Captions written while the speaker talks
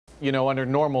You know, under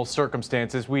normal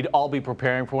circumstances, we'd all be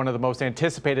preparing for one of the most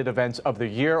anticipated events of the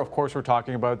year. Of course, we're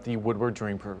talking about the Woodward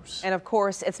Dream Cruise. And of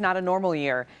course, it's not a normal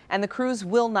year, and the cruise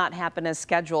will not happen as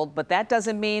scheduled, but that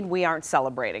doesn't mean we aren't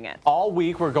celebrating it. All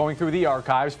week, we're going through the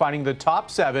archives, finding the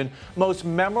top 7 most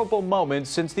memorable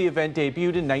moments since the event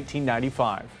debuted in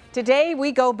 1995. Today,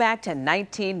 we go back to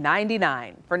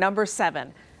 1999 for number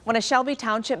 7, when a Shelby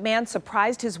Township man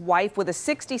surprised his wife with a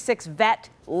 66 vet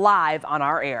live on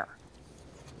our air.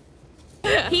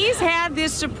 He's had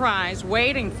this surprise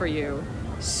waiting for you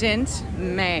since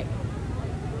May.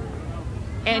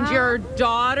 And your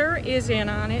daughter is in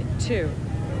on it, too.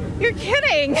 You're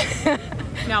kidding.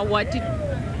 Now, what did...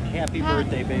 Happy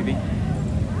birthday, baby.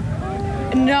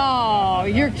 No,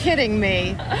 you're kidding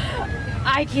me.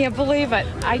 I can't believe it.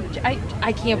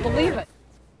 I can't believe it.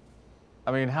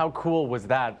 I mean, how cool was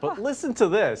that? But listen to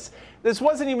this. This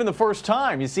wasn't even the first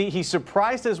time. You see, he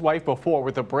surprised his wife before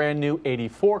with a brand new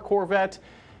 '84 Corvette.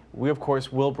 We, of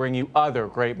course, will bring you other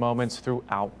great moments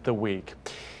throughout the week.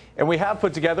 And we have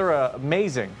put together an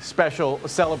amazing special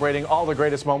celebrating all the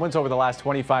greatest moments over the last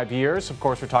 25 years. Of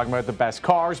course, we're talking about the best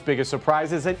cars, biggest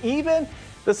surprises, and even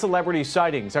the celebrity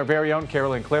sightings. Our very own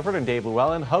Carolyn Clifford and Dave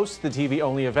Llewellyn host the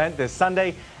TV-only event this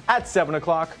Sunday at 7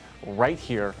 o'clock right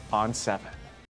here on 7.